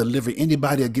doesn't deliver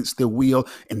anybody against their will,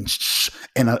 and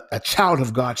a child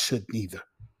of God shouldn't either.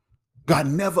 God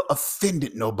never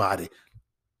offended nobody.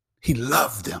 He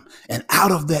loved them. And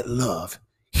out of that love,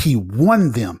 he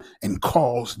won them and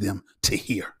caused them to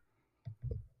hear.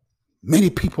 Many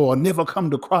people will never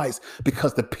come to Christ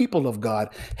because the people of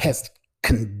God has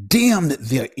condemned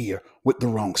their ear with the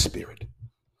wrong spirit.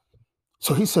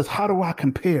 So he says, how do I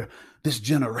compare this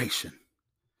generation?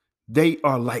 They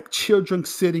are like children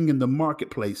sitting in the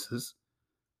marketplaces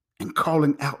and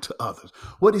calling out to others.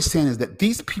 What he's saying is that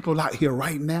these people out here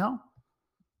right now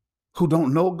who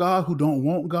don't know God, who don't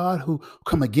want God, who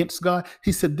come against God,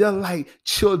 he said they're like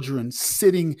children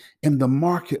sitting in the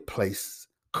marketplace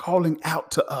calling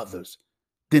out to others.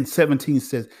 Then 17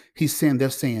 says, they're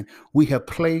saying, we have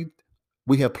played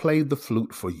the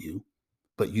flute for you,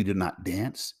 but you did not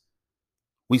dance.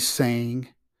 We sang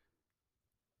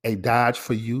a dirge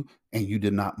for you, and you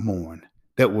did not mourn.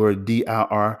 That word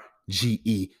dirge,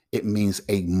 it means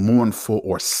a mournful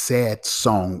or sad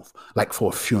song, like for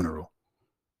a funeral.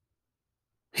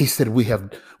 He said,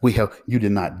 you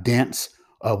did not dance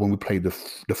when we played the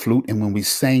flute, and when we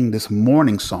sang this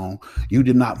mourning song, you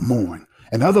did not mourn.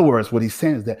 In other words, what he's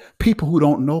saying is that people who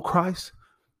don't know Christ,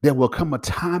 there will come a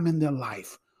time in their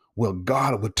life where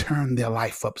God will turn their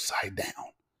life upside down.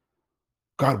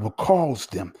 God will cause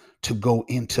them to go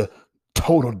into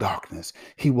total darkness.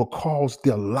 He will cause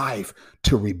their life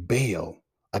to rebel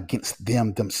against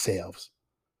themselves.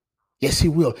 Yes, he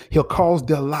will. He'll cause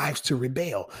their lives to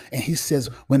rebel. And he says,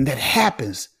 when that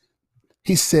happens,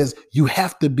 he says, you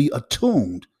have to be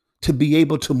attuned to be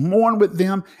able to mourn with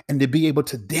them and to be able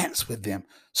to dance with them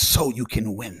so you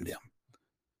can win them.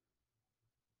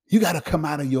 You got to come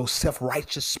out of your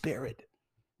self-righteous spirit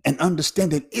and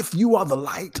understand that if you are the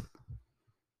light,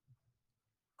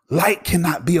 light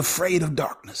cannot be afraid of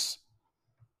darkness.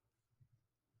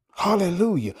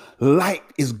 Hallelujah. Light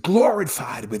is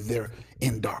glorified with their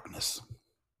in darkness.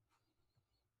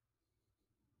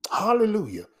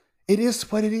 Hallelujah. It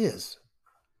is what it is.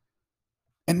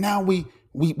 And now we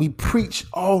preach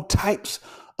all types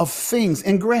of things.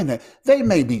 And granted, they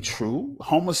may be true,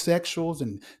 homosexuals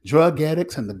and drug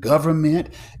addicts and the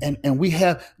government. And we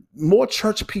have more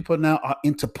church people now are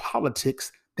into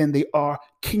politics than they are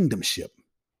kingdomship.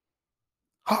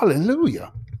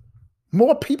 Hallelujah.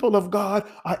 More people of God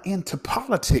are into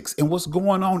politics and what's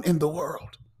going on in the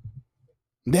world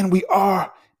than we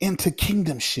are into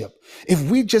kingdomship. If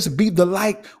we just be the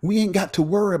light, we ain't got to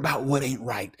worry about what ain't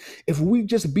right. If we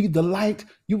just be the light,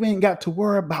 you ain't got to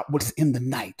worry about what's in the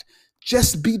night.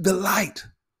 Just be the light.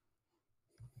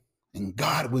 And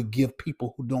God will give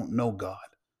people who don't know God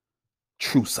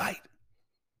true sight.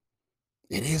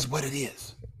 It is what it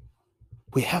is.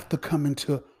 We have to come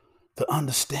into the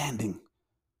understanding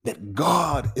that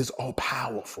God is all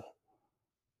powerful.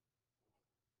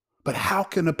 But how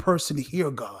can a person hear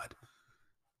God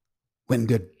when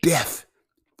they're deaf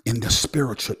in the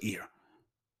spiritual ear?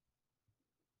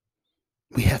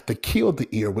 We have to kill the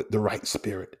ear with the right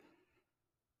spirit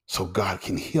so God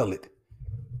can heal it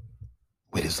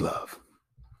with his love.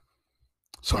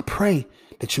 So I pray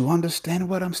that you understand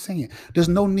what I'm saying. There's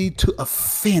no need to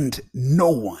offend no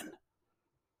one.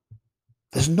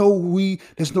 There's no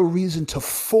reason to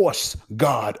force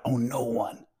God on no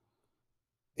one.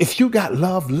 If you got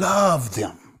love, love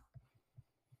them.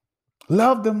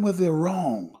 Love them when they're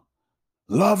wrong.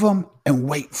 Love them and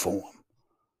wait for them.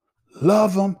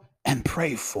 Love them and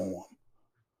pray for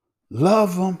them.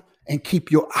 Love them and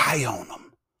keep your eye on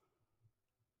them.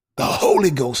 The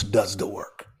Holy Ghost does the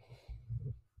work.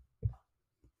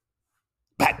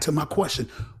 Back to my question.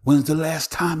 When's the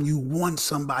last time you won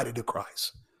somebody to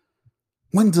Christ?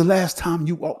 When's the last time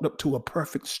you walked up to a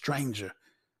perfect stranger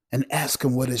and asked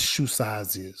him what his shoe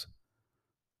size is?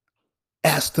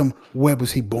 Asked him where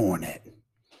was he born at?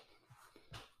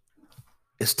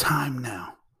 It's time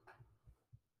now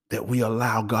that we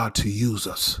allow God to use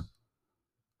us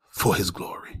for his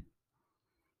glory.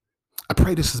 I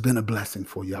pray this has been a blessing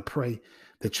for you. I pray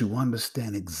that you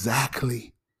understand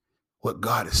exactly what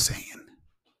God is saying.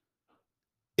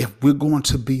 If we're going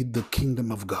to be the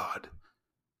kingdom of God,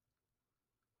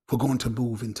 we're going to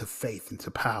move into faith,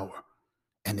 into power,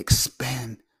 and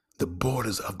expand the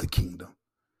borders of the kingdom.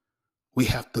 We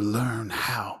have to learn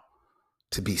how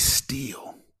to be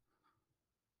still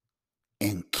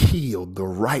and kill the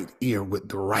right ear with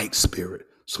the right spirit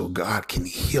so God can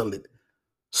heal it,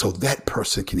 so that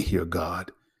person can hear God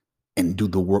and do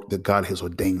the work that God has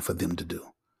ordained for them to do.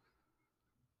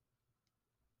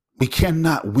 We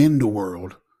cannot win the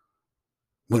world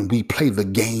when we play the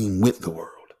game with the world.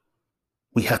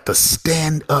 We have to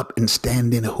stand up and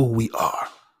stand in who we are.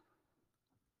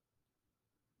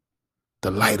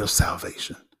 The light of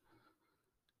salvation.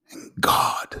 And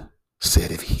God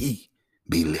said if he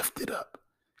be lifted up,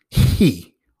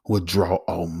 he will draw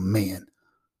all men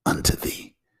unto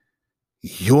thee.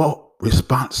 Your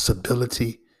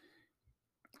responsibility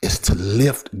is to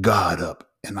lift God up.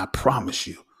 And I promise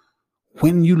you,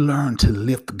 when you learn to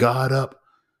lift God up,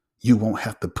 you won't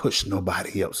have to push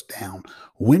nobody else down.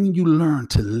 When you learn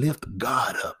to lift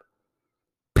God up,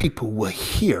 people will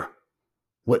hear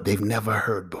what they've never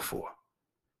heard before.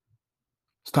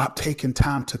 Stop taking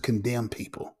time to condemn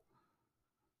people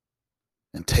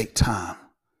and take time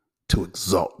to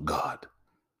exalt God.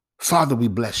 Father, we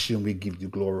bless you and we give you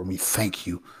glory and we thank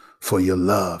you for your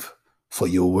love, for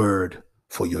your word,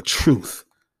 for your truth,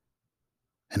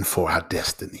 and for our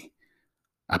destiny.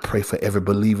 I pray for every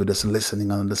believer that's listening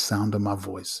under the sound of my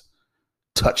voice.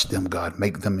 Touch them, God.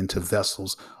 Make them into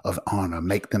vessels of honor.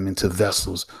 Make them into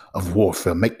vessels of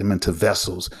warfare. Make them into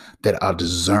vessels that are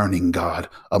discerning, God,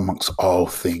 amongst all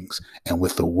things. And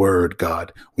with the word,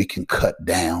 God, we can cut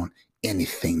down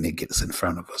anything that gets in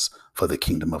front of us for the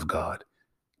kingdom of God.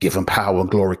 Give them power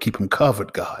and glory. Keep them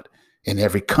covered, God, in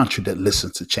every country that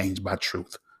listens to Change by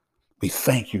Truth. We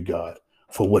thank you, God,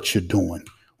 for what you're doing.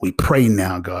 We pray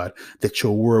now, God, that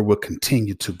your word will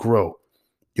continue to grow.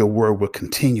 Your word will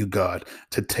continue, God,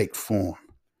 to take form.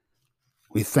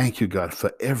 We thank you, God,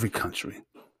 for every country.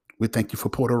 We thank you for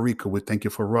Puerto Rico. We thank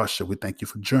you for Russia. We thank you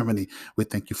for Germany. We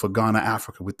thank you for Ghana,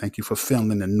 Africa. We thank you for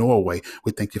Finland and Norway.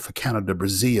 We thank you for Canada,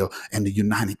 Brazil, and the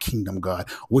United Kingdom, God.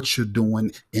 What you're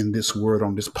doing in this word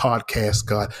on this podcast,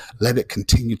 God, let it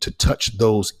continue to touch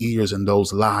those ears and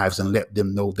those lives and let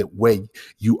them know that where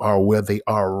you are, where they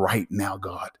are right now,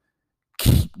 God.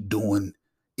 Keep doing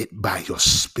it by your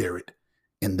spirit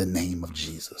in the name of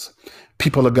Jesus.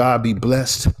 People of God, be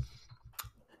blessed.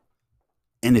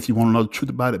 And if you want to know the truth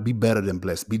about it, be better than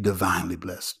blessed. Be divinely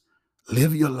blessed.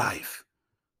 Live your life,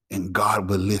 and God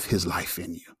will live his life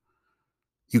in you.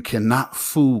 You cannot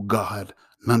fool God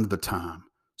none of the time,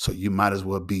 so you might as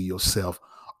well be yourself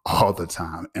all the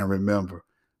time. And remember,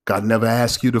 God never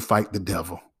asked you to fight the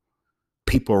devil.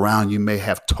 People around you may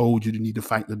have told you need to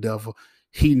fight the devil.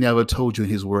 He never told you in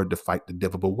his word to fight the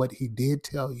devil. But what he did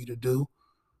tell you to do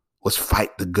was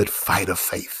fight the good fight of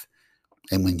faith.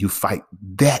 And when you fight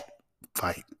that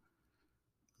fight,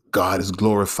 God is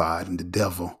glorified and the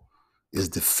devil is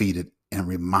defeated and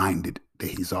reminded that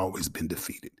he's always been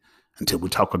defeated. Until we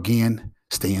talk again,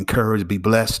 stay encouraged, be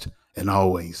blessed, and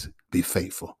always be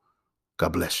faithful.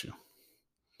 God bless you.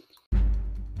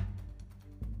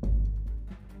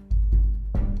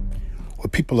 Well,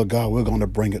 people of God, we're going to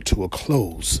bring it to a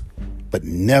close, but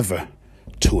never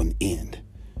to an end.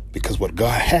 Because what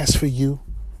God has for you,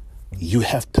 you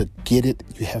have to get it,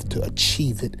 you have to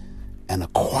achieve it and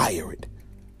acquire it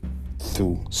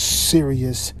through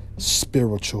serious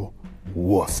spiritual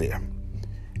warfare.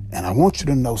 And I want you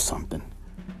to know something,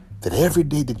 that every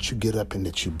day that you get up and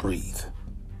that you breathe,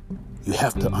 you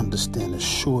have to understand, as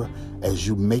sure as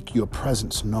you make your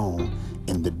presence known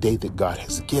in the day that God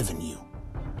has given you,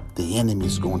 the enemy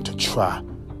is going to try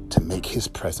to make his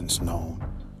presence known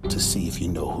to see if you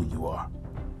know who you are.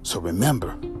 So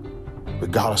remember,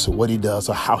 regardless of what he does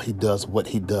or how he does what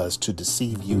he does to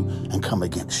deceive you and come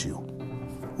against you,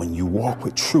 when you walk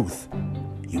with truth,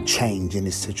 you change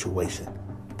any situation,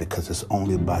 because it's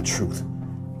only by truth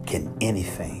can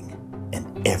anything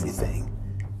and everything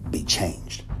be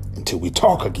changed. Until we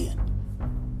talk again,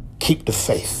 keep the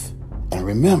faith. And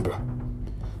remember,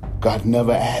 God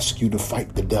never asked you to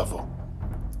fight the devil.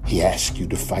 He asked you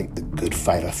to fight the good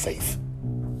fight of faith.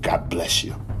 God bless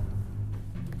you.